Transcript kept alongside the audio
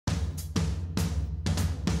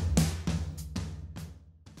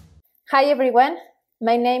Hi everyone,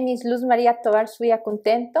 my name is María Tobar, Subía,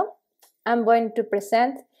 Contento. I'm going to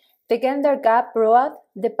present the Gender Gap Broad,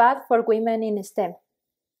 the Path for Women in STEM.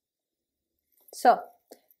 So,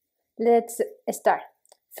 let's start.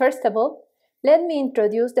 First of all, let me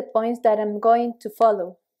introduce the points that I'm going to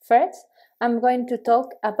follow. First, I'm going to talk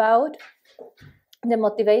about the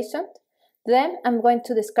motivation. Then, I'm going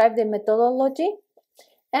to describe the methodology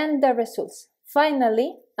and the results.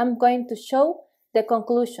 Finally, I'm going to show the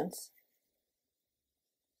conclusions.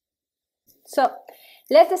 So,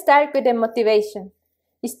 let's start with the motivation.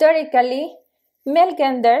 Historically, male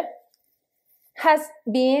gender has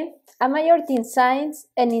been a majority in science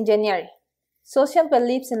and engineering. Social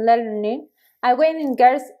beliefs in learning are winning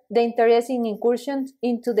girls the interesting incursions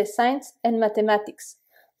into the science and mathematics.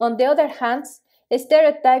 On the other hand,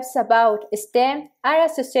 stereotypes about STEM are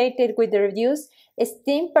associated with the reduced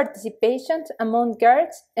STEM participation among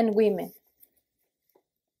girls and women.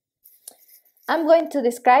 I'm going to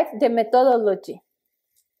describe the methodology.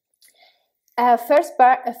 First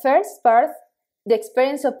part, the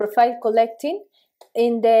experience of profile collecting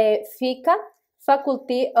in the FICA,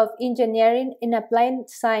 Faculty of Engineering and Applied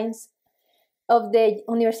Science of the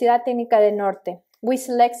Universidad Técnica del Norte. We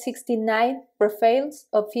select 69 profiles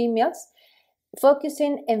of females,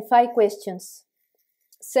 focusing on 5 questions.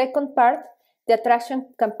 Second part, the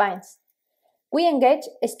attraction campaigns. We engage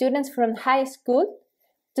students from high school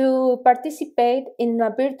to participate in a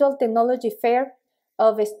virtual technology fair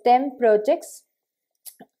of STEM projects,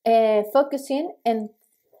 focusing on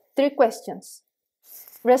 3 questions.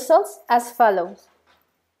 Results as follows.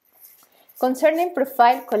 Concerning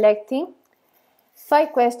profile collecting,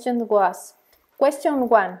 5 questions was: Question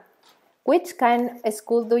 1. Which kind of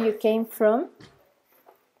school do you came from?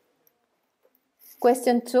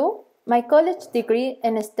 Question 2. My college degree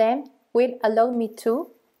in STEM will allow me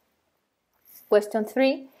to. Question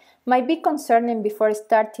 3. My big concern before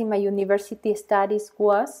starting my university studies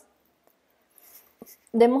was.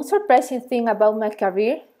 The most surprising thing about my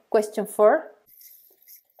career. Question 4.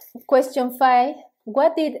 Question 5.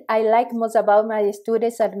 What did I like most about my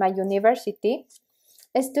studies at my university?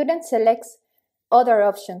 A student selects other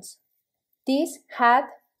options. This had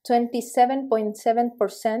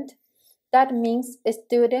 27.7%. That means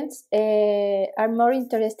students are more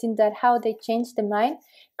interested in how they change the mind,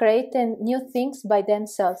 creating new things by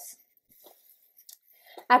themselves.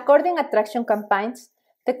 According to attraction campaigns,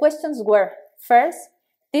 the questions were: first,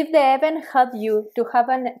 did the event help you to have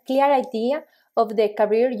a clear idea of the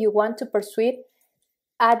career you want to pursue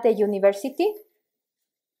at the university?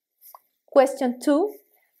 Question 2,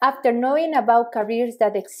 after knowing about careers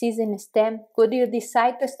that exist in STEM, could you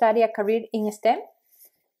decide to study a career in STEM?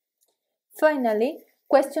 Finally,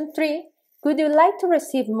 question 3, would you like to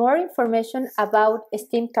receive more information about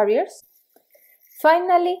STEM careers?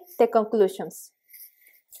 Finally, the conclusions.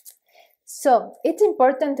 So, it's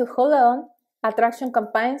important to hold on attraction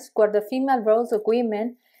campaigns where the female roles of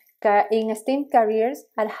women in STEM careers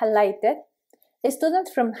are highlighted.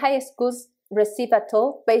 Students from high schools receive a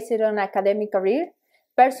tool based on academic career,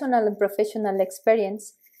 personal and professional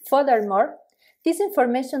experience. Furthermore, this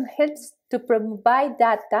information helps to provide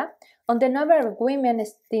data on the number of women in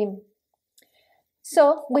STEM,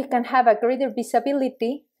 so we can have a greater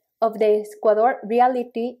visibility of the Ecuador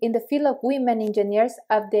reality in the field of women engineers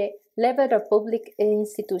at the level of public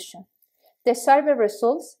institution. The survey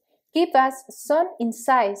results give us some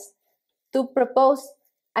insights to propose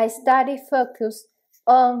a study focused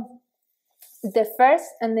on the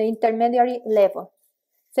first and the intermediary level.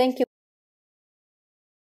 Thank you.